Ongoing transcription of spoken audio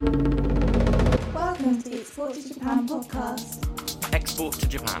Export to Japan podcast. Export to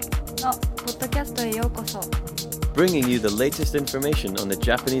Japan. のポッドキャストへようこそ。 Bringing you the latest information on the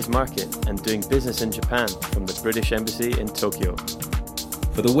Japanese market and doing business in Japan from the British Embassy in Tokyo.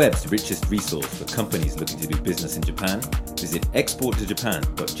 For the web's richest resource for companies looking to do business in Japan, visit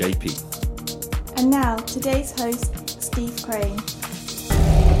exporttojapan.jp. And now, today's host, Steve Crane.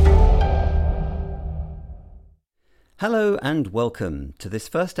 Hello and welcome to this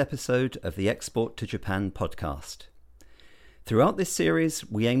first episode of the Export to Japan podcast. Throughout this series,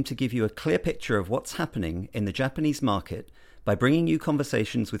 we aim to give you a clear picture of what's happening in the Japanese market by bringing you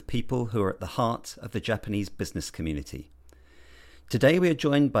conversations with people who are at the heart of the Japanese business community. Today we are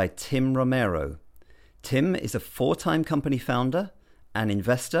joined by Tim Romero. Tim is a four-time company founder, an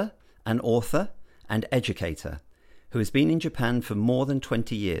investor, an author, and educator who has been in Japan for more than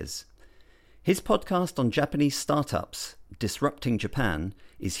 20 years. His podcast on Japanese startups, Disrupting Japan,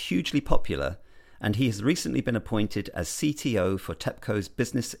 is hugely popular, and he has recently been appointed as CTO for TEPCO's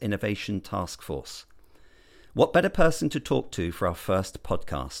Business Innovation Task Force. What better person to talk to for our first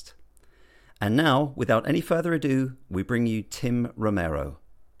podcast? And now, without any further ado, we bring you Tim Romero.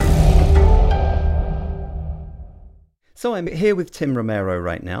 So I'm here with Tim Romero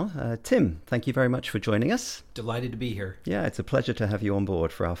right now. Tim, thank you very much for joining us. Delighted to be here. Yeah, it's a pleasure to have you on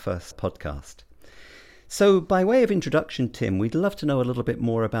board for our first podcast. So by way of introduction, Tim, we'd love to know a little bit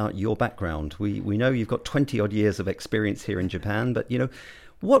more about your background. We know you've got 20 odd years of experience here in Japan, but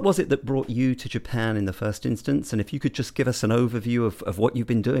what was it that brought you to Japan in the first instance? And if you could just give us an overview of what you've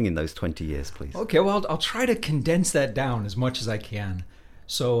been doing in those 20 years, please. Okay, well, I'll try to condense that down as much as I can.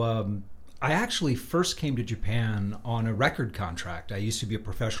 So I actually first came to Japan on a record contract. I used to be a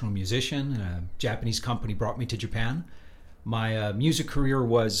professional musician. A Japanese company brought me to Japan. My music career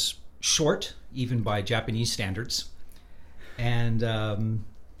was short, even by Japanese standards. And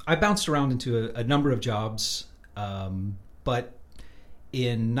I bounced around into a number of jobs. But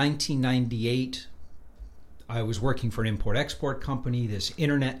in 1998, I was working for an import-export company. This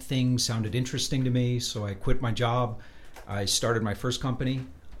internet thing sounded interesting to me, so I quit my job. I started my first company.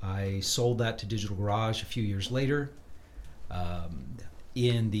 I sold that to Digital Garage a few years later.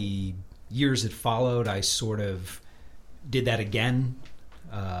 In the years that followed, I sort of did that again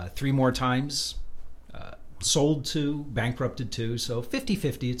 3 more times. Sold 2, bankrupted 2, so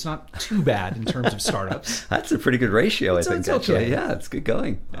 50-50. It's not too bad in terms of startups. That's a pretty good ratio, I think, it's actually. okay. Yeah, it's good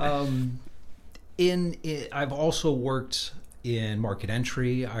going. I've also worked in market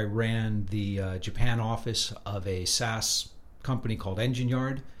entry. I ran the Japan office of a SaaS company called Engine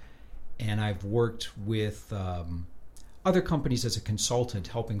Yard, and I've worked with other companies as a consultant,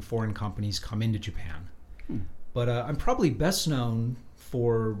 helping foreign companies come into Japan. But I'm probably best known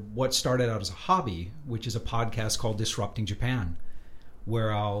for what started out as a hobby, which is a podcast called Disrupting Japan,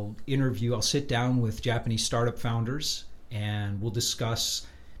 where I'll sit down with Japanese startup founders, and we'll discuss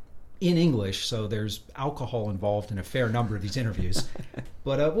in English, so there's alcohol involved in a fair number of these interviews.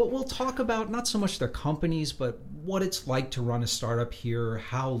 But we'll talk about not so much their companies, but what it's like to run a startup here,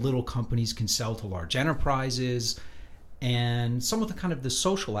 how little companies can sell to large enterprises, and some of the kind of the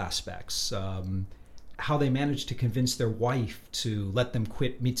social aspects, how they managed to convince their wife to let them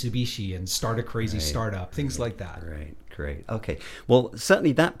quit Mitsubishi and start a crazy startup, things like that. Right, great. Okay. Well,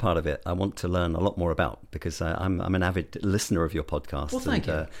 certainly that part of it I want to learn a lot more about, because I'm an avid listener of your podcast. Well, thank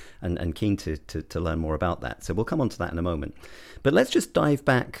you. And keen to learn more about that. So we'll come on to that in a moment. But let's just dive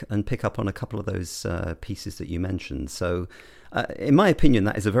back and pick up on a couple of those pieces that you mentioned. So in my opinion,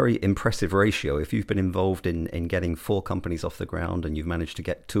 that is a very impressive ratio. If you've been involved in getting 4 companies off the ground and you've managed to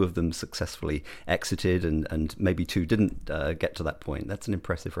get 2 of them successfully exited and maybe 2 didn't get to that point, that's an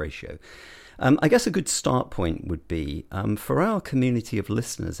impressive ratio. I guess a good start point would be, for our community of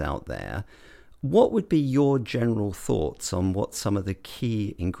listeners out there, what would be your general thoughts on what some of the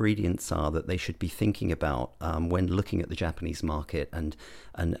key ingredients are that they should be thinking about when looking at the Japanese market and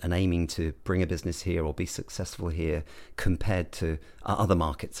aiming to bring a business here or be successful here compared to other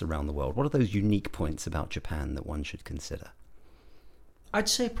markets around the world? What are those unique points about Japan that one should consider? I'd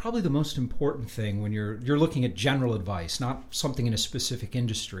say probably the most important thing when you're looking at general advice, not something in a specific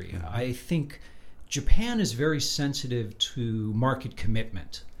industry. I think Japan is very sensitive to market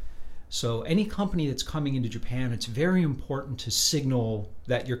commitment. So any company that's coming into Japan, it's very important to signal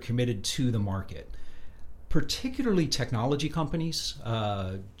that you're committed to the market. Particularly technology companies.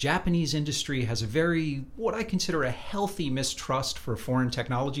 Japanese industry has what I consider a healthy mistrust for foreign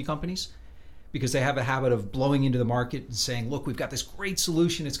technology companies, because they have a habit of blowing into the market and saying, look, we've got this great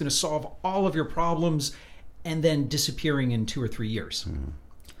solution, it's going to solve all of your problems, and then disappearing in 2 or 3 years.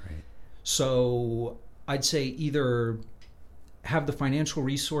 Right. So I'd say either have the financial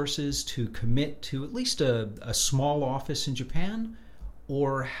resources to commit to at least a small office in Japan,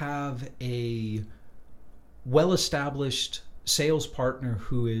 or have a well-established sales partner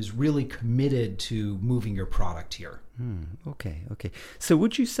who is really committed to moving your product here. Okay. So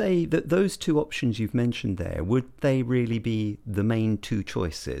would you say that those two options you've mentioned there, would they really be the main two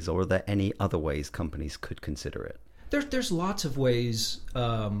choices, or are there any other ways companies could consider it? There's lots of ways.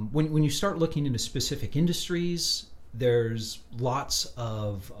 When you start looking into specific industries, there's lots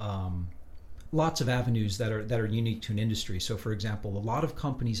of avenues that are unique to an industry. So, for example, a lot of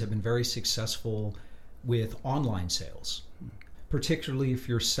companies have been very successful with online sales, particularly if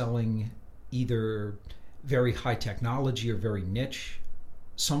you're selling either very high technology or very niche.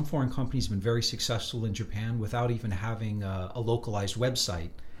 Some foreign companies have been very successful in Japan without even having a localized website,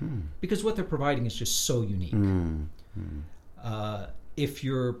 because what they're providing is just so unique. If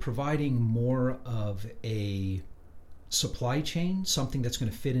you're providing more of a supply chain, something that's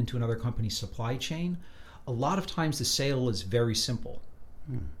going to fit into another company's supply chain, a lot of times the sale is very simple.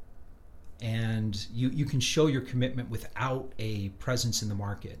 And you can show your commitment without a presence in the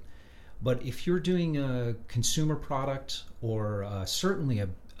market. But if you're doing a consumer product, or certainly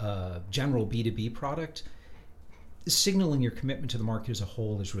a general B2B product, signaling your commitment to the market as a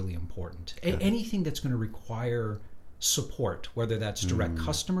whole is really important. Anything that's going to require support, whether that's direct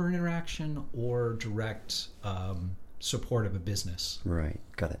customer interaction or direct support of a business. Right,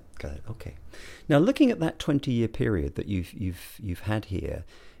 got it. Okay. Now, looking at that 20-year period that you've had here,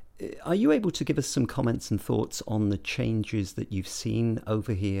 are you able to give us some comments and thoughts on the changes that you've seen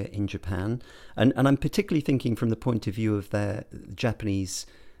over here in Japan? And I'm particularly thinking from the point of view of the Japanese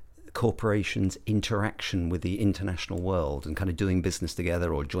corporations' interaction with the international world and kind of doing business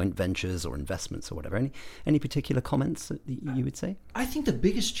together, or joint ventures or investments or whatever. Any particular comments that you would say? I think the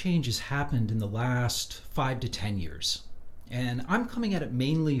biggest change has happened in the last 5 to 10 years. And I'm coming at it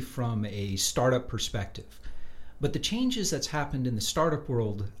mainly from a startup perspective. But the changes that's happened in the startup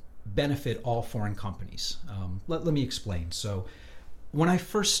world benefit all foreign companies. Let me explain. So, when I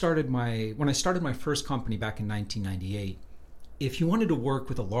started my first company back in 1998, if you wanted to work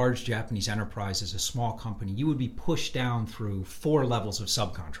with a large Japanese enterprise as a small company, you would be pushed down through 4 levels of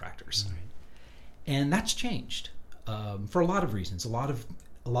subcontractors, and that's changed for a lot of reasons. A lot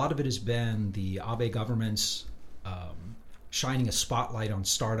of it has been the Abe government's shining a spotlight on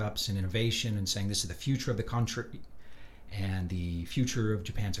startups and innovation and saying this is the future of the country, and the future of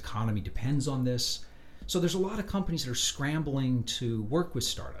Japan's economy depends on this. So there's a lot of companies that are scrambling to work with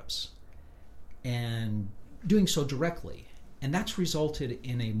startups and doing so directly. And that's resulted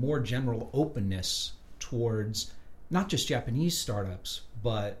in a more general openness towards not just Japanese startups,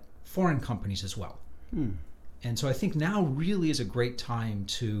 but foreign companies as well. And so I think now really is a great time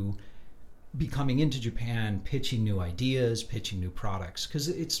to be coming into Japan, pitching new ideas, pitching new products, because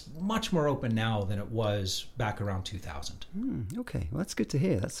it's much more open now than it was back around 2000. Okay, well, that's good to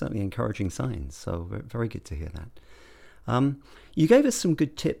hear. That's certainly encouraging signs. So very good to hear that. You gave us some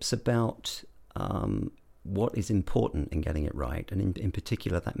good tips about what is important in getting it right, and in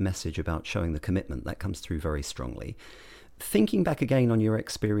particular that message about showing the commitment that comes through very strongly. Thinking back again on your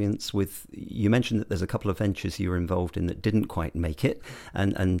experience with, you mentioned that there's a couple of ventures you were involved in that didn't quite make it,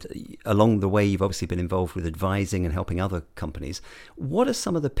 and along the way you've obviously been involved with advising and helping other companies. What are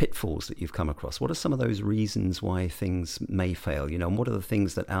some of the pitfalls that you've come across? What are some of those reasons why things may fail? And what are the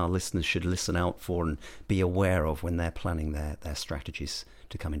things that our listeners should listen out for and be aware of when they're planning their strategies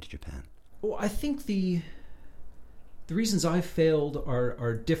to come into Japan? Well, I think the reasons I've failed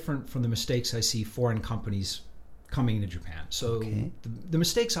are different from the mistakes I see foreign companies coming to Japan. So the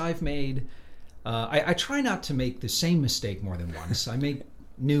mistakes I've made, I try not to make the same mistake more than once. I make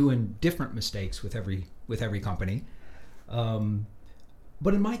new and different mistakes with every company.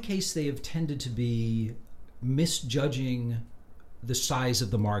 But in my case, they have tended to be misjudging the size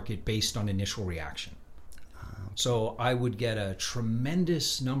of the market based on initial reaction. So I would get a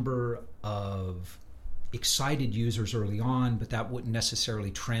tremendous number of excited users early on, but that wouldn't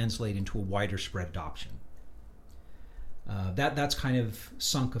necessarily translate into a wider spread adoption. That's kind of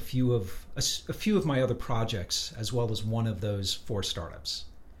sunk a few of my other projects, as well as one of those 4 startups.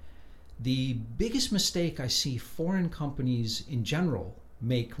 The biggest mistake I see foreign companies in general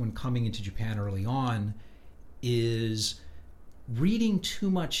make when coming into Japan early on is reading too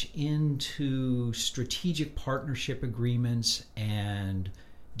much into strategic partnership agreements and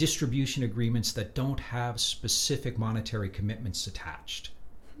distribution agreements that don't have specific monetary commitments attached.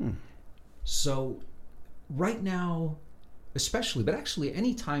 So right now, especially, but actually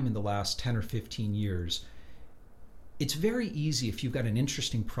any time in the last 10 or 15 years, it's very easy if you've got an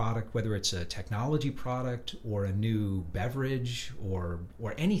interesting product, whether it's a technology product or a new beverage or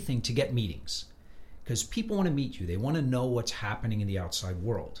anything, to get meetings. Because people want to meet you. They want to know what's happening in the outside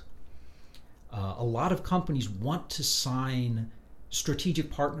world. A lot of companies want to sign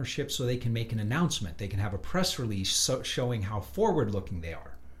strategic partnerships so they can make an announcement. They can have a press release showing how forward-looking they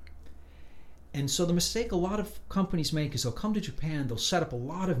are. And so the mistake a lot of companies make is they'll come to Japan, they'll set up a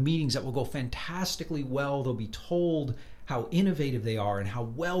lot of meetings that will go fantastically well. They'll be told how innovative they are and how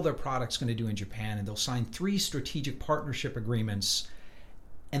well their product's going to do in Japan, and they'll sign 3 strategic partnership agreements,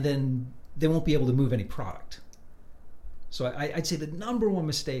 and then they won't be able to move any product. So I'd say the number one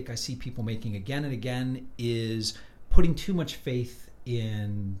mistake I see people making again and again is putting too much faith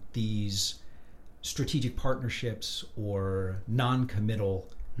in these strategic partnerships or non-committal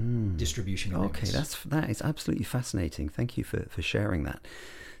distribution agreements. Okay, that is absolutely fascinating. Thank you for sharing that.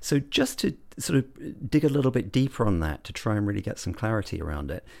 So just to sort of dig a little bit deeper on that to try and really get some clarity around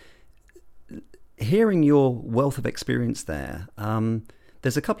it, hearing your wealth of experience there,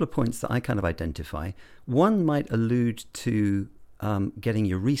 there's a couple of points that I kind of identify. One might allude to getting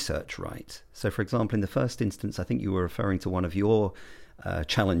your research right. So, for example, in the first instance, I think you were referring to one of your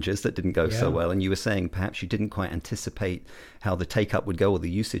challenges that didn't go so well, and you were saying perhaps you didn't quite anticipate how the take-up would go or the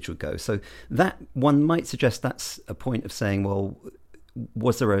usage would go. So that one might suggest that's a point of saying, well,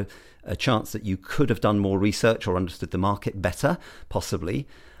 was there a chance that you could have done more research or understood the market better, possibly?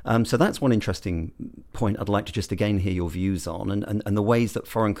 So that's one interesting point I'd like to just again hear your views on, and the ways that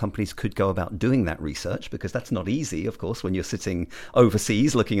foreign companies could go about doing that research, because that's not easy, of course, when you're sitting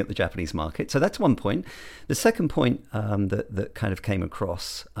overseas looking at the Japanese market. So that's one point. The second point that kind of came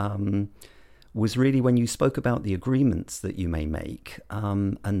across was really when you spoke about the agreements that you may make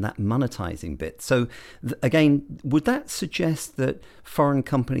and that monetizing bit. So again, would that suggest that foreign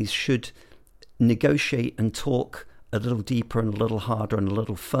companies should negotiate and talk a little deeper and a little harder and a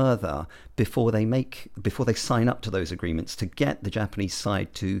little further before they sign up to those agreements to get the Japanese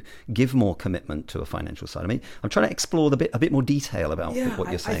side to give more commitment to a financial side? I mean, I'm trying to explore a bit more detail about what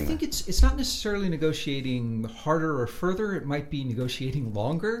you're saying. I think it's not necessarily negotiating harder or further. It might be negotiating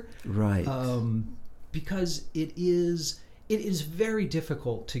longer, right? Because it is very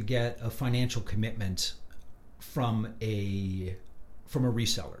difficult to get a financial commitment from a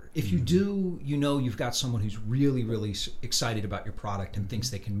reseller. If you do, you've got someone who's really, really excited about your product and thinks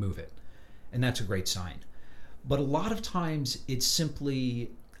they can move it. And that's a great sign. But a lot of times it's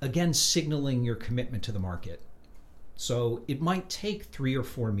simply, again, signaling your commitment to the market. So it might take 3 or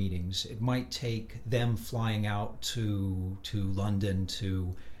 4 meetings. It might take them flying out to London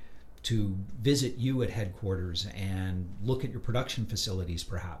to visit you at headquarters and look at your production facilities,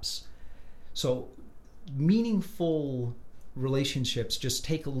 perhaps. So meaningful relationships just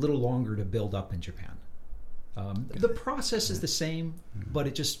take a little longer to build up in Japan. The process is the same, but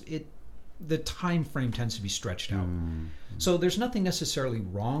the time frame tends to be stretched out. So there's nothing necessarily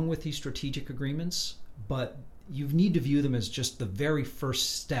wrong with these strategic agreements, but you need to view them as just the very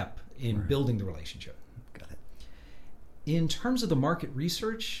first step in building the relationship. Got it. In terms of the market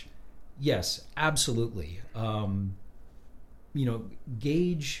research, yes, absolutely.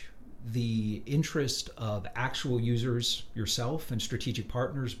 Gauge the interest of actual users yourself and strategic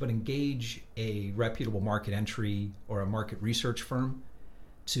partners, but engage a reputable market entry or a market research firm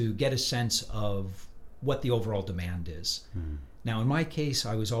to get a sense of what the overall demand is. Now, in my case,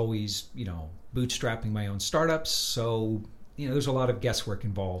 I was always, bootstrapping my own startups, so there's a lot of guesswork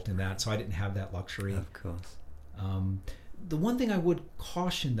involved in that, so I didn't have that luxury. Of course. The one thing I would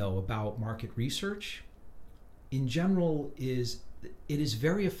caution, though, about market research in general is it is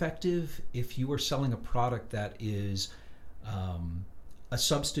very effective if you are selling a product that is a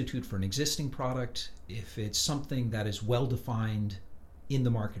substitute for an existing product, if it's something that is well defined in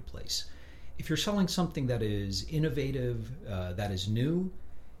the marketplace. If you're selling something that is innovative, that is new,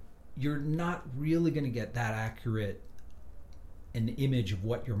 you're not really going to get that accurate an image of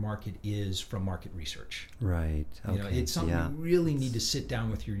what your market is from market research. Right. Okay. It's something you really need to sit down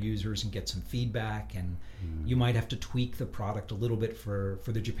with your users and get some feedback, and you might have to tweak the product a little bit for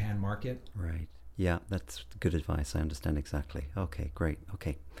the Japan market. Right. Yeah, that's good advice. I understand exactly. Okay, great.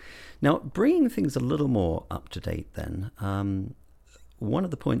 Okay. Now, bringing things a little more up to date then, one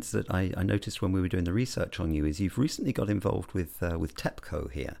of the points that I noticed when we were doing the research on you is you've recently got involved with TEPCO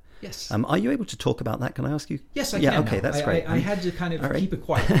here. Yes. Are you able to talk about that? Can I ask you? Yes, I can. Okay, that's great. I had to kind of keep it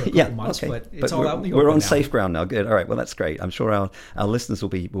quiet for a couple months, but it's all out in the open We're on now. safe ground now. Good. All right. Well, that's great. I'm sure our listeners will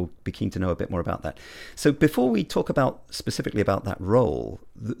be keen to know a bit more about that. So before we talk specifically about that role,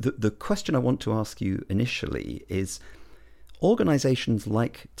 the question I want to ask you initially is, organizations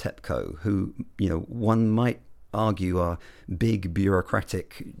like TEPCO, who one might argue are big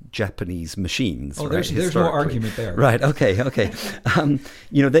bureaucratic Japanese machines. Oh, right? there's no argument there. Right. Okay.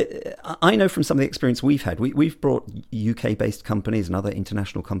 I know from some of the experience we've had, we've brought UK-based companies and other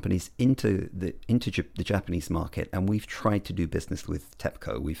international companies into the Japanese market, and we've tried to do business with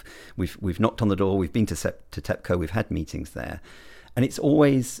TEPCO. We've knocked on the door. We've been to TEPCO. We've had meetings there, and it's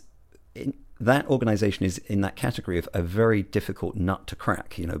always that organization is in that category of a very difficult nut to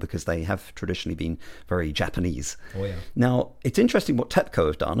crack, because they have traditionally been very Japanese. Oh, yeah. Now, it's interesting what TEPCO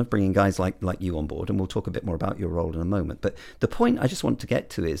have done of bringing guys like you on board, and we'll talk a bit more about your role in a moment. But the point I just want to get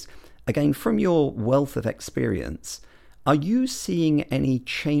to is, again, from your wealth of experience, are you seeing any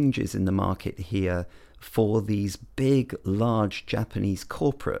changes in the market here for these big, large Japanese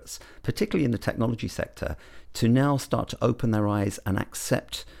corporates, particularly in the technology sector, to now start to open their eyes and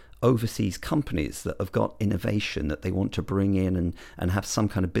accept overseas companies that have got innovation that they want to bring in and have some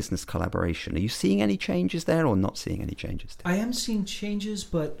kind of business collaboration? Are you seeing any changes there or not seeing any changes there? I am seeing changes,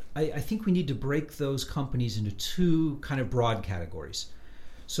 but I think we need to break those companies into two kind of broad categories.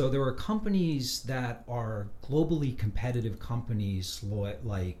 So there are companies that are globally competitive companies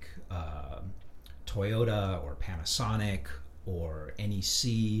like Toyota or Panasonic or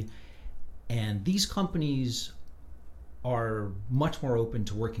NEC, and these companies are much more open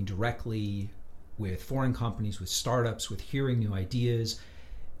to working directly with foreign companies, with startups, with hearing new ideas.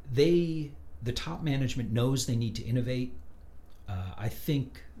 The top management knows they need to innovate. I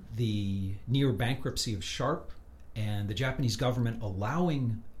think the near bankruptcy of Sharp and the Japanese government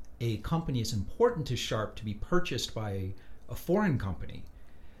allowing a company as important as Sharp to be purchased by a foreign company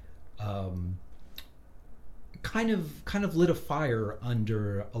kind of lit a fire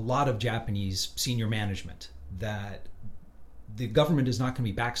under a lot of Japanese senior management that the government is not going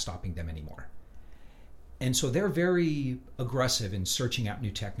to be backstopping them anymore. And so they're very aggressive in searching out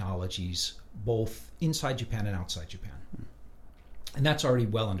new technologies, both inside Japan and outside Japan. And that's already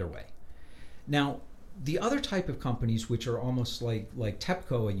well underway. Now, the other type of companies, which are almost like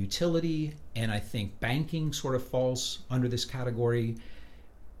TEPCO, a utility, and I think banking sort of falls under this category,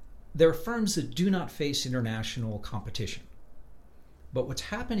 they're firms that do not face international competition. But what's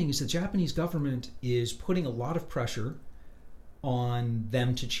happening is the Japanese government is putting a lot of pressure on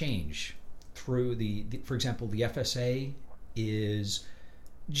them to change through for example, the FSA is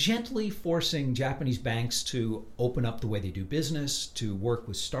gently forcing Japanese banks to open up the way they do business, to work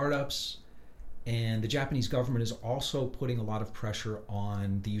with startups. And the Japanese government is also putting a lot of pressure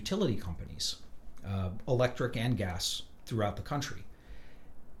on the utility companies, electric and gas, throughout the country.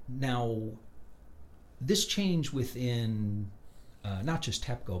 Now, this change within not just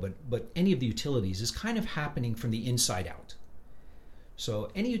TEPCO, but any of the utilities is kind of happening from the inside out.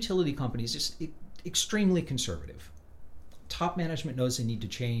 So any utility company is just extremely conservative. Top management knows they need to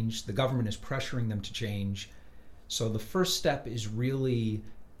change. The government is pressuring them to change. So the first step is really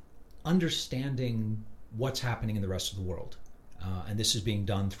understanding what's happening in the rest of the world. And this is being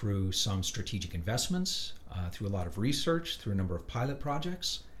done through some strategic investments, through a lot of research, through a number of pilot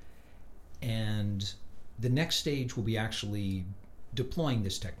projects. And the next stage will be actually deploying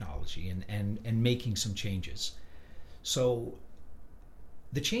this technology and making some changes. So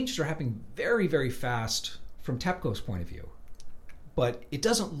the changes are happening very, very fast from TEPCO's point of view. But it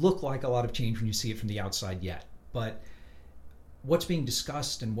doesn't look like a lot of change when you see it from the outside yet. But what's being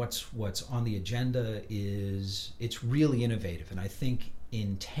discussed and what's on the agenda it's really innovative. And I think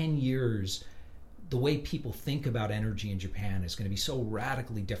in 10 years, the way people think about energy in Japan is going to be so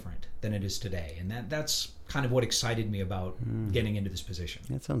radically different than it is today. And that's kind of what excited me about getting into this position.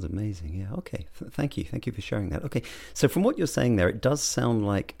 That sounds amazing. Yeah. Okay. Thank you. Thank you for sharing that. Okay. So from what you're saying there, it does sound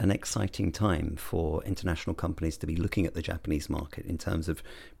like an exciting time for international companies to be looking at the Japanese market in terms of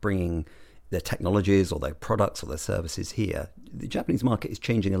bringing their technologies or their products or their services here. The Japanese market is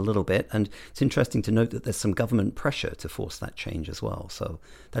changing a little bit, and it's interesting to note that there's some government pressure to force that change as well. So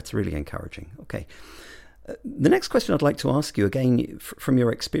that's really encouraging. Okay. The next question I'd like to ask you, again, from your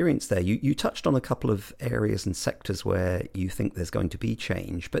experience there, you touched on a couple of areas and sectors where you think there's going to be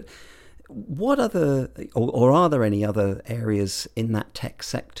change, but what other, or are there any other areas in that tech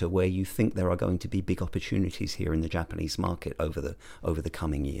sector where you think there are going to be big opportunities here in the Japanese market over the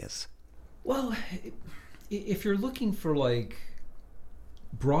coming years? Well, if you're looking for like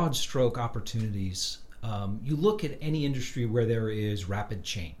broad stroke opportunities, you look at any industry where there is rapid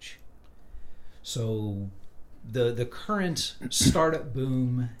change. So the current startup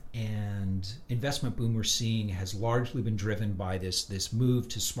boom and investment boom we're seeing has largely been driven by this move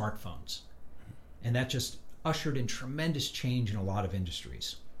to smartphones. And that just ushered in tremendous change in a lot of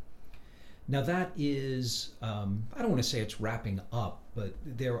industries. Now that is, I don't want to say it's wrapping up, but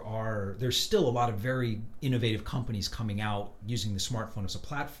there's still a lot of very innovative companies coming out using the smartphone as a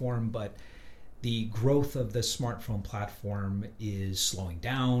platform, but the growth of the smartphone platform is slowing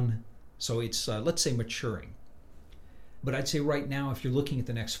down. So it's, let's say, maturing. But I'd say right now, if you're looking at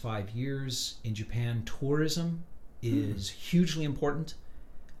the next 5 years in Japan, tourism is hugely important.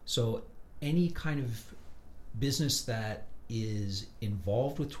 So any kind of business that is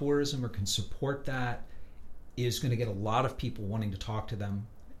involved with tourism or can support that is going to get a lot of people wanting to talk to them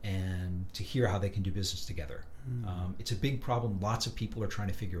and to hear how they can do business together. It's a big problem. Lots of people are trying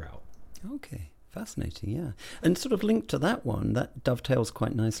to figure out. Okay, fascinating, yeah. And sort of linked to that one, that dovetails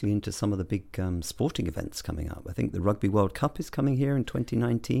quite nicely into some of the big sporting events coming up. I think the Rugby World Cup is coming here in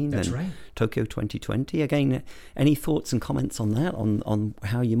 2019. That's and right. Tokyo 2020. Again, any thoughts and comments on that, on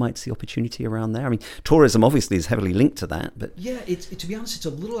how you might see opportunity around there? I mean, tourism obviously is heavily linked to that, but... Yeah, to be honest, it's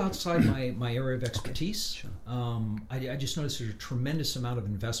a little outside my area of expertise. Okay, sure. I just noticed there's a tremendous amount of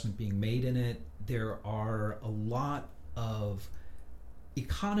investment being made in it. There are a lot of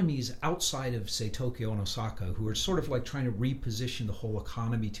economies outside of, say, Tokyo and Osaka who are sort of like trying to reposition the whole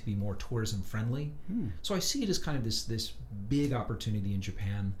economy to be more tourism friendly. So I see it as kind of this big opportunity in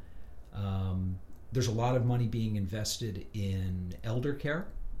Japan. There's a lot of money being invested in elder care.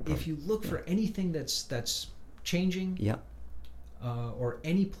 If you look for anything that's changing, or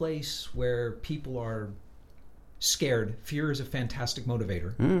any place where people are scared, fear is a fantastic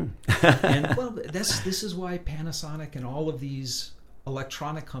motivator. And well, this is why Panasonic and all of these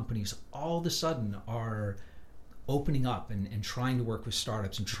electronic companies all of a sudden are opening up and trying to work with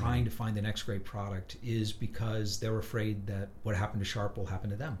startups and trying to find the next great product, is because they're afraid that what happened to Sharp will happen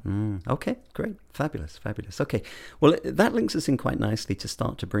to them. Okay, great. Fabulous. Okay, well, that links us in quite nicely to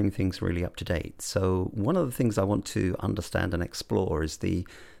start to bring things really up to date. So one of the things I want to understand and explore is the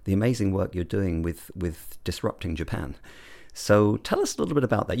amazing work you're doing with Disrupting Japan. So tell us a little bit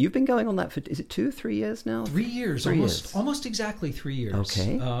about that. You've been going on that for, is it 2 or 3 years now? 3 years, almost exactly 3 years.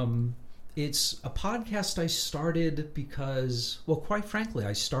 Okay. It's a podcast I started because, well, quite frankly,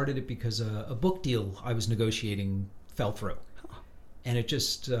 I started it because a book deal I was negotiating fell through. And it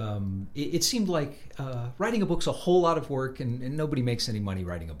just, it seemed like writing a book's a whole lot of work, and nobody makes any money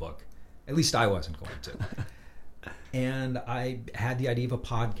writing a book. At least I wasn't going to. And I had the idea of a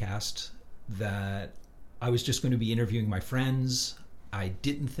podcast that I was just going to be interviewing my friends. I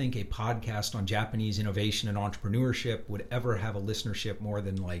didn't think a podcast on Japanese innovation and entrepreneurship would ever have a listenership more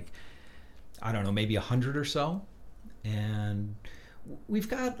than, like, I don't know, maybe 100 or so. And we've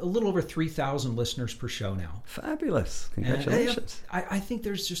got a little over 3,000 listeners per show now. Fabulous. Congratulations. I think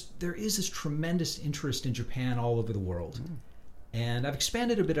there is this tremendous interest in Japan all over the world. And I've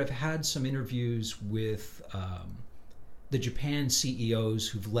expanded a bit. I've had some interviews with the Japan CEOs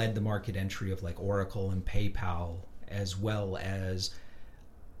who've led the market entry of, like, Oracle and PayPal, as well as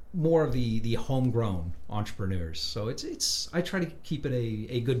more of the homegrown entrepreneurs. So it's I try to keep it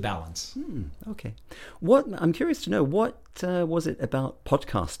a good balance. Okay. I'm curious to know, what was it about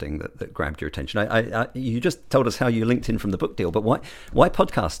podcasting that grabbed your attention? You just told us how you linked in from the book deal, but why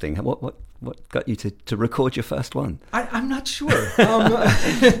podcasting? What got you to record your first one? I'm not sure.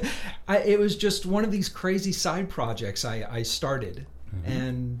 It was just one of these crazy side projects I started.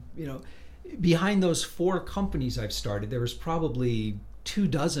 And, behind those 4 companies I've started, there was probably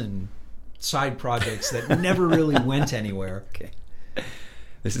 24 side projects that never really went anywhere. Okay.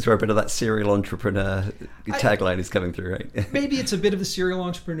 This is where a bit of that serial entrepreneur tagline is coming through, right? Maybe it's a bit of the serial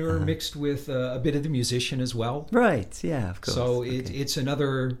entrepreneur mixed with a bit of the musician as well. Right, yeah, of course. So it's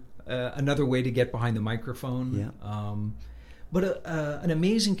another way to get behind the microphone. Yeah. But an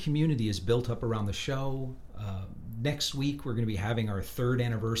amazing community is built up around the show. Next week, we're going to be having our 3rd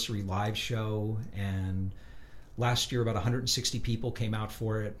anniversary live show, and last year about 160 people came out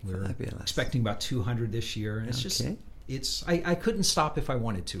for it. We're expecting about 200 this year, and it's I couldn't stop if I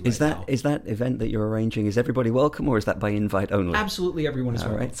wanted to. Is that event that you're arranging, is everybody welcome, or is that by invite only? Absolutely, everyone is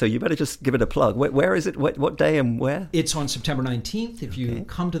welcome. All right, so you better just give it a plug. Where is it? What day and where? It's on September 19th. If you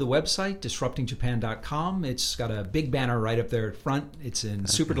come to the website, disruptingjapan.com, it's got a big banner right up there at front. It's in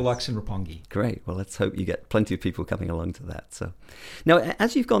Super Deluxe in Roppongi. Great. Well, let's hope you get plenty of people coming along to that. So, now,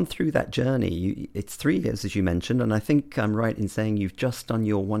 as you've gone through that journey, it's 3 years, as you mentioned, and I think I'm right in saying you've just done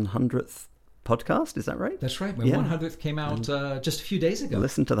your 100th podcast, is that right? That's right. My 100th came out just a few days ago.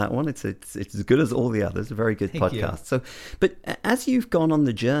 Listen to that one. It's as good as all the others. A very good Thank podcast. You. So, but as you've gone on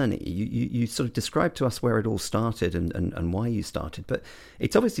the journey, you sort of described to us where it all started and why you started. But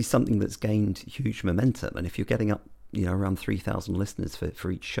it's obviously something that's gained huge momentum. And if you're getting up, around 3,000 listeners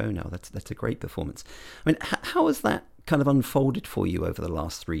for each show now, that's a great performance. I mean, how has that kind of unfolded for you over the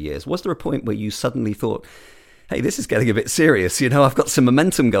last 3 years? Was there a point where you suddenly thought, hey, this is getting a bit serious, I've got some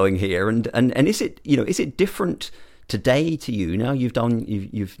momentum going here, and is it different today to you? Now you've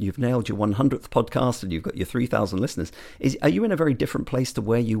nailed your 100th podcast and you've got your 3,000 listeners. Are you in a very different place to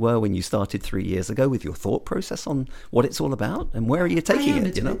where you were when you started 3 years ago with your thought process on what it's all about, and where are you taking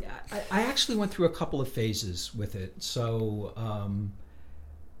it? I actually went through a couple of phases with it. So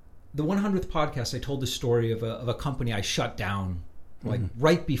the 100th podcast, I told the story of a company I shut down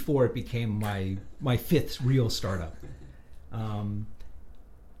right before it became my fifth real startup.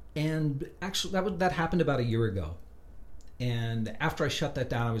 And actually that happened about a year ago. And after I shut that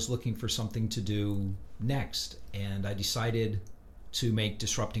down, I was looking for something to do next. And I decided to make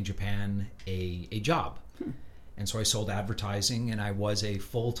Disrupting Japan a job. And so I sold advertising, and I was a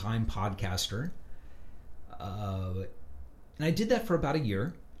full-time podcaster. And I did that for about a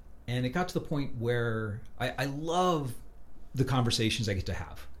year. And it got to the point where I love the conversations I get to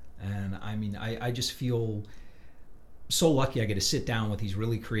have. And I mean, I just feel so lucky I get to sit down with these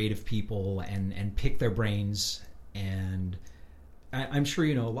really creative people and pick their brains. And I'm sure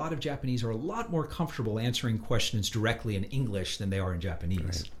a lot of Japanese are a lot more comfortable answering questions directly in English than they are in Japanese.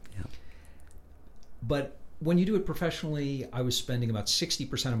 Right. Yeah. But when you do it professionally, I was spending about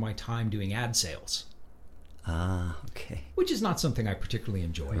 60% of my time doing ad sales. Ah, okay. Which is not something I particularly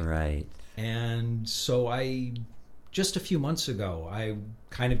enjoy. Right. And so just a few months ago, I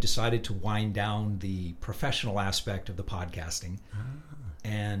kind of decided to wind down the professional aspect of the podcasting.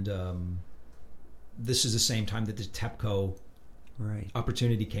 And this is the same time that the TEPCO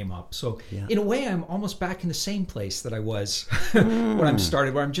opportunity came up. So in a way, I'm almost back in the same place that I was when I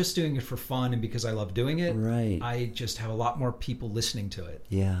started, where I'm just doing it for fun and because I love doing it. Right. I just have a lot more people listening to it.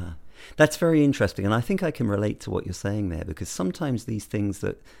 Yeah. That's very interesting. And I think I can relate to what you're saying there, because sometimes these things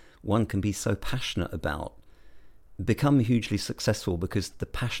that one can be so passionate about become hugely successful because the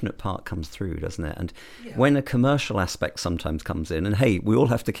passionate part comes through, doesn't it? And when a commercial aspect sometimes comes in, and hey, we all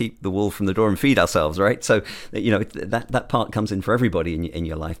have to keep the wool from the door and feed ourselves, right? So that part comes in for everybody in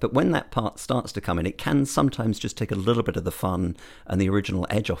your life. But when that part starts to come in, it can sometimes just take a little bit of the fun and the original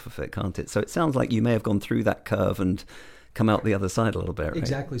edge off of it, can't it? So it sounds like you may have gone through that curve and come out the other side a little bit, right?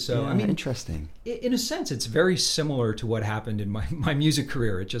 Exactly so. Yeah, I mean, interesting. In a sense, it's very similar to what happened in my music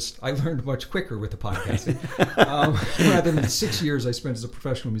career. I learned much quicker with the podcasting. Rather than the 6 years I spent as a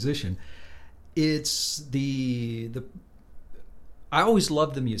professional musician. It's I always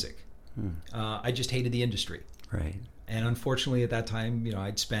loved the music. I just hated the industry. Right. And unfortunately at that time,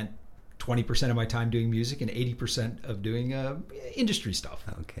 I'd spent 20% of my time doing music and 80% of doing industry stuff.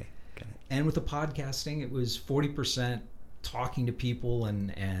 Okay. Got it. And with the podcasting, it was 40% talking to people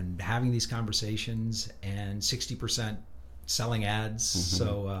and having these conversations, and 60% selling ads.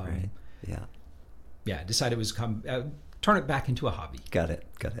 So I decided it was turn it back into a hobby. Got it.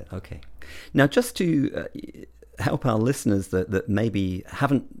 Okay. Now, just to help our listeners that maybe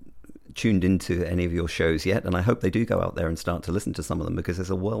haven't tuned into any of your shows yet, and I hope they do go out there and start to listen to some of them, because there's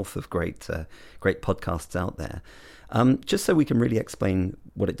a wealth of great podcasts out there. Just so we can really explain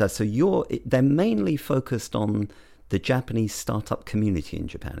what it does. So they're mainly focused on the Japanese startup community in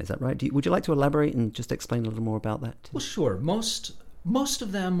Japan. Is that right? Would you like to elaborate and just explain a little more about that? Well, sure. Most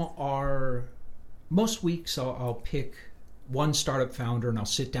of them are. Most weeks I'll pick one startup founder and I'll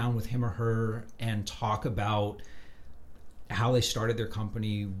sit down with him or her and talk about how they started their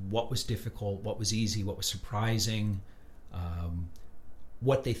company, what was difficult, what was easy, what was surprising,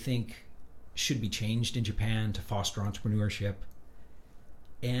 what they think should be changed in Japan to foster entrepreneurship.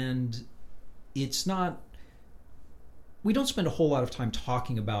 And we don't spend a whole lot of time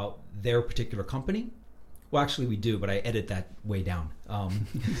talking about their particular company. Well, actually we do, but I edit that way down.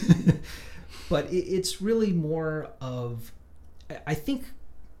 But it's really more of, I think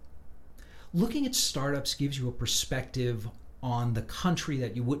looking at startups gives you a perspective on the country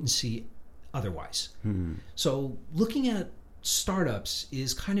that you wouldn't see otherwise. So looking at startups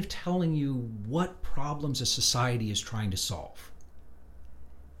is kind of telling you what problems a society is trying to solve.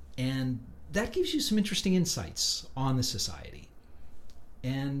 And that gives you some interesting insights on the society.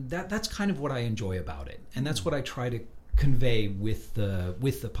 And that's kind of what I enjoy about it. And that's what I try to convey with the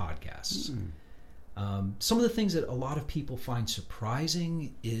podcasts. Some of the things that a lot of people find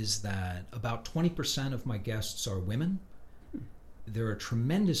surprising is that about 20% of my guests are women. There are a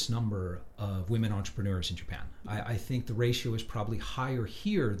tremendous number of women entrepreneurs in Japan. I think the ratio is probably higher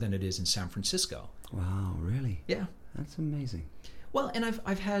here than it is in San Francisco. Wow, really? Yeah. That's amazing. Well, and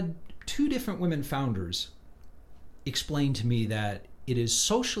I've had 2 different women founders explain to me that it is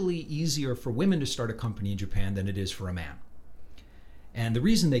socially easier for women to start a company in Japan than it is for a man. And the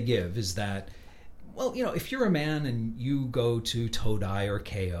reason they give is that Well, if you're a man and you go to Todai or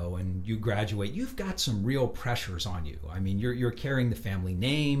KO and you graduate, you've got some real pressures on you. I mean, you're carrying the family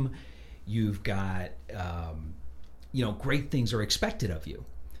name. You've got, great things are expected of you.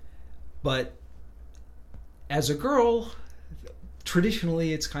 But as a girl,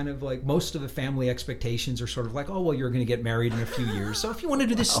 traditionally, it's kind of like most of the family expectations are sort of like, oh, well, you're going to get married in a few years. So if you want to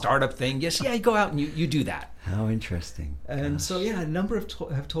do this startup thing, you go out and you do that. How interesting. And so, a number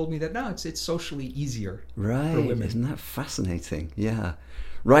have told me that, no, it's socially easier for women. Isn't that fascinating? Yeah.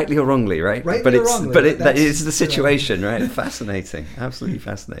 Rightly or wrongly, right? Rightly or wrongly. But that is the situation, right? Fascinating. Absolutely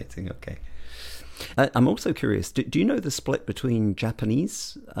fascinating. Okay. I'm also curious, do you know the split between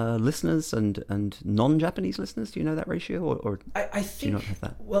Japanese listeners and non-Japanese listeners? Do you know that ratio? Or I think, do you not have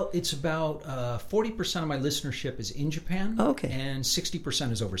that? Well, it's about 40% of my listenership is in Japan, and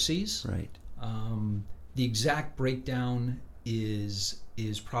 60% is overseas. Right. The exact breakdown is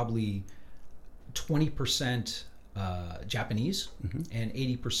probably 20% Japanese and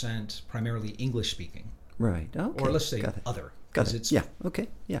 80% primarily English speaking. Right. Okay. Or let's say Got it. other. Got it. Yeah. Okay.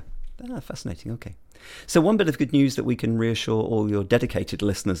 Yeah. Fascinating. Okay. So one bit of good news that we can reassure all your dedicated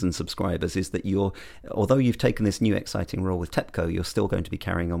listeners and subscribers is that although you've taken this new exciting role with TEPCO, you're still going to be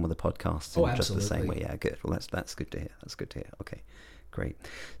carrying on with the podcasts in just the same way. Yeah, good. Well, that's good to hear. That's good to hear. Okay, great.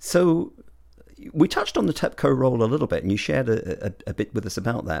 So we touched on the TEPCO role a little bit, and you shared a bit with us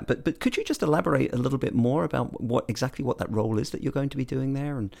about that. But could you just elaborate a little bit more about what that role is that you're going to be doing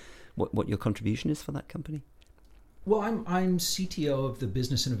there, and what your contribution is for that company? Well, I'm CTO of the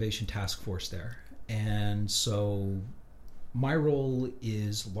Business Innovation Task Force there. And so my role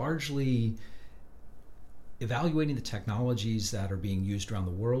is largely evaluating the technologies that are being used around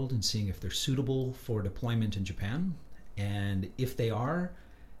the world and seeing if they're suitable for deployment in Japan. And if they are,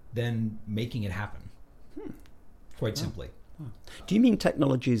 then making it happen, quite simply. Do you mean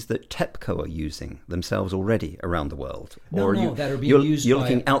technologies that TEPCO are using themselves already around the world? No, that are being used You're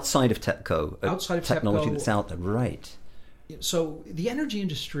looking outside of TEPCO, outside of technology TEPCO, that's out there, right? So the energy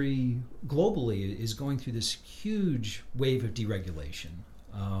industry globally is going through this huge wave of deregulation.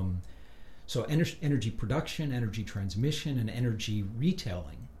 So energy production, energy transmission, and energy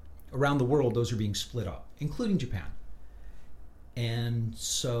retailing around the world, those are being split up, including Japan. And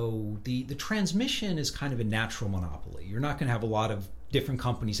so the transmission is kind of a natural monopoly. You're not going to have a lot of different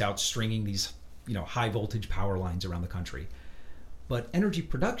companies out stringing these, high voltage power lines around the country. But energy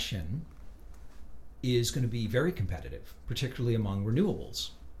production is going to be very competitive, particularly among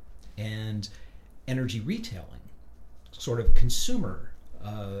renewables. And energy retailing, sort of consumer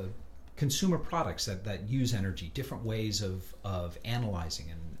products that use energy, different ways of analyzing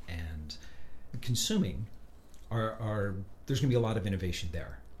and consuming are there's going to be a lot of innovation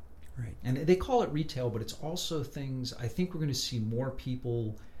there. Right. And they call it retail, but it's also things, I think we're going to see more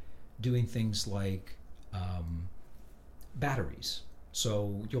people doing things like batteries.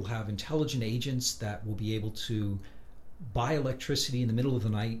 So you'll have intelligent agents that will be able to buy electricity in the middle of the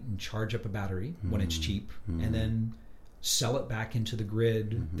night and charge up a battery when it's cheap, and then sell it back into the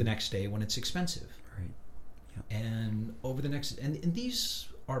grid the next day when it's expensive. Right. Yep. And over the next, and these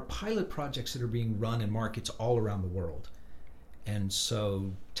are pilot projects that are being run in markets all around the world. And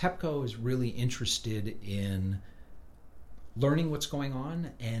so TEPCO is really interested in learning what's going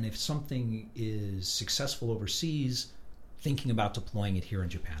on, and if something is successful overseas, thinking about deploying it here in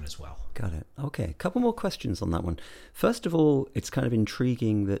Japan as well. Got it. Okay, a couple more questions on that one. First of all, it's kind of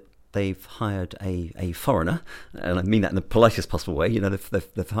intriguing that they've hired a foreigner, and I mean that in the politest possible way.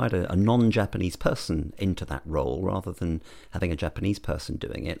 They've hired a non-Japanese person into that role rather than having a Japanese person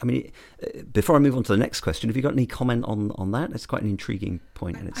doing it. I mean, before I move on to the next question, have you got any comment on that? It's quite an intriguing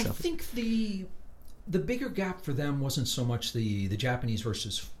point in itself. I think the bigger gap for them wasn't so much the Japanese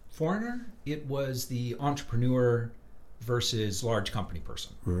versus foreigner. It was the entrepreneur versus large company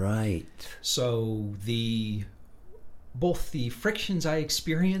person. Right. So both the frictions I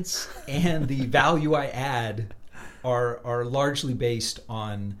experience and the value I add are largely based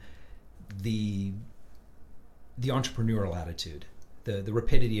on the entrepreneurial attitude, the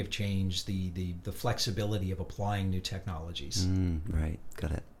rapidity of change, the flexibility of applying new technologies. Right.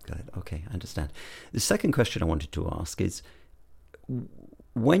 Got it. Okay, I understand. The second question I wanted to ask is,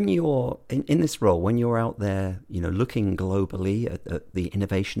 when you're in this role, when you're out there, looking globally at the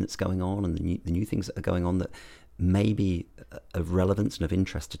innovation that's going on and the new things that are going on that may be of relevance and of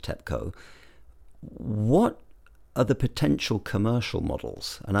interest to TEPCO, what are the potential commercial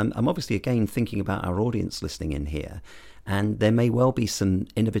models? And I'm obviously, again, thinking about our audience listening in here, and there may well be some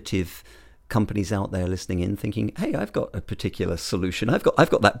innovative companies out there listening in thinking, hey, I've got a particular solution. I've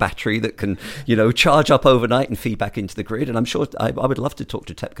got that battery that can, charge up overnight and feed back into the grid. And I'm sure I would love to talk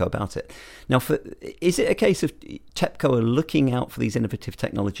to TEPCO about it. Now, is it a case of TEPCO are looking out for these innovative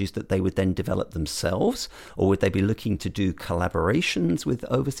technologies that they would then develop themselves? Or would they be looking to do collaborations with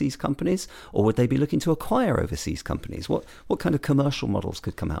overseas companies? Or would they be looking to acquire overseas companies? What kind of commercial models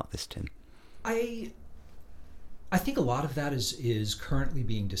could come out of this, Tim? I think a lot of that is currently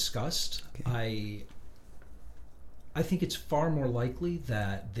being discussed. Okay. I think it's far more likely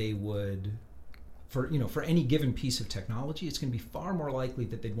that they would, for any given piece of technology, it's going to be far more likely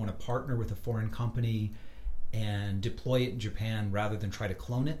that they'd want to partner with a foreign company and deploy it in Japan rather than try to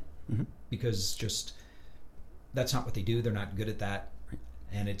clone it, because just that's not what they do. They're not good at that, right.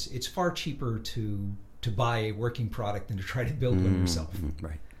 And it's far cheaper to buy a working product than to try to build one yourself.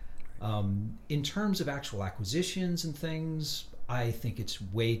 Right. In terms of actual acquisitions and things, I think it's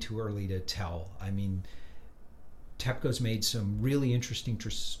way too early to tell. I mean, TEPCO's made some really interesting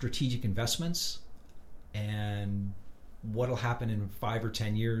strategic investments, and what'll happen in 5 or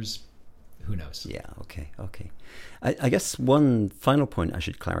 10 years, who knows? Yeah, okay. I guess one final point I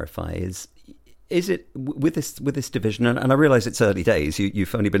should clarify is it with this division, and I realize it's early days,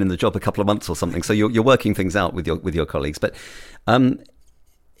 you've only been in the job a couple of months or something, so you're working things out with your colleagues, but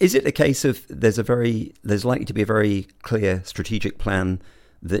is it a case of there's likely to be a very clear strategic plan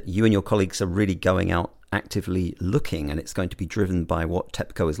that you and your colleagues are really going out actively looking, and it's going to be driven by what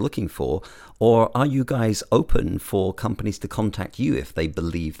TEPCO is looking for? Or are you guys open for companies to contact you if they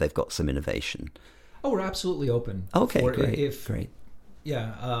believe they've got some innovation? Oh, we're absolutely open. Okay, great.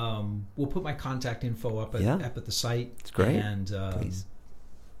 Yeah, we'll put my contact info up at the site. It's great. And please.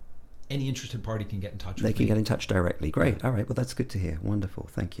 Any interested party can get in touch with me. They can get in touch directly. Great. Yeah. All right. Well, that's good to hear. Wonderful.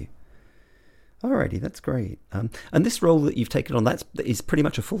 Thank you. All righty. That's great. And this role that you've taken on, is pretty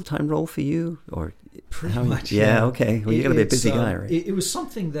much a full-time role for you? Or pretty much. Yeah. Okay. Well, you're going to be a busy guy, right? It was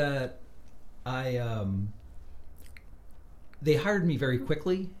something that they hired me very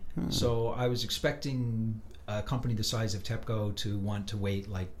quickly. So I was expecting a company the size of TEPCO to want to wait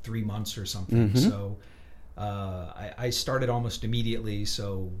like 3 months or something. So I started almost immediately.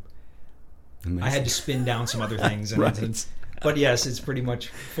 So amazing. I had to spin down some other things. Right. But yes, it's pretty much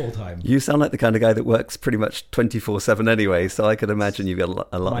full-time. You sound like the kind of guy that works pretty much 24/7 anyway, so I can imagine you've got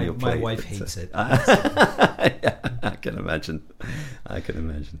a lot on your plate. My wife hates it. Yeah, I can imagine.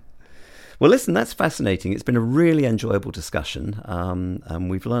 Well, listen, that's fascinating. It's been a really enjoyable discussion, and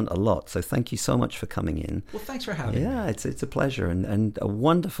we've learned a lot. So thank you so much for coming in. Well, thanks for having me. Yeah, it's a pleasure, and a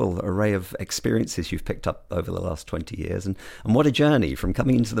wonderful array of experiences you've picked up over the last 20 years. And what a journey from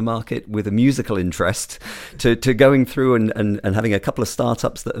coming into the market with a musical interest to going through and having a couple of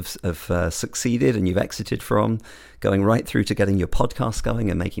startups that have succeeded and you've exited from, going right through to getting your podcast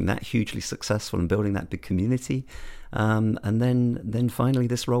going and making that hugely successful and building that big community. And then finally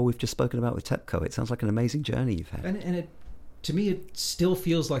this role we've just spoken about with TEPCO. It sounds like an amazing journey you've had. And to me, it still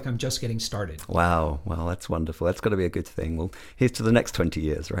feels like I'm just getting started. Wow. Well, that's wonderful. That's got to be a good thing. Well, here's to the next 20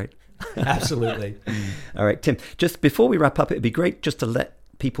 years, right? Absolutely. All right, Tim, just before we wrap up, it'd be great just to let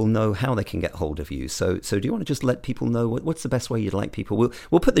people know how they can get hold of you. So do you want to just let people know what's the best way you'd like people?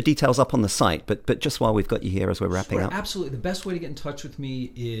 We'll put the details up on the site, but just while we've got you here as we're wrapping up. Absolutely. The best way to get in touch with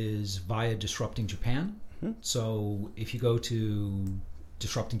me is via Disrupting Japan. So if you go to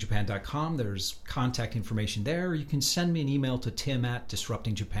disruptingjapan.com, there's contact information there. You can send me an email to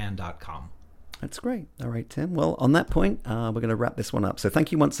tim@disruptingjapan.com. That's great. All right, Tim. Well, on that point, we're going to wrap this one up. So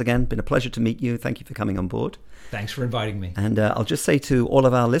thank you once again. Been a pleasure to meet you. Thank you for coming on board. Thanks for inviting me. And I'll just say to all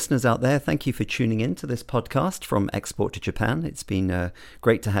of our listeners out there, thank you for tuning in to this podcast from Export to Japan. It's been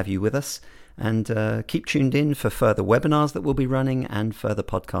great to have you with us. And keep tuned in for further webinars that we'll be running and further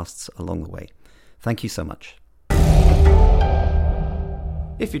podcasts along the way. Thank you so much.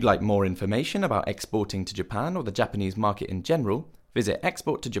 If you'd like more information about exporting to Japan or the Japanese market in general, visit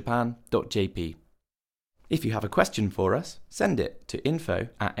exporttojapan.jp. If you have a question for us, send it to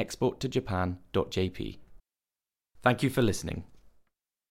info@exporttojapan.jp. Thank you for listening.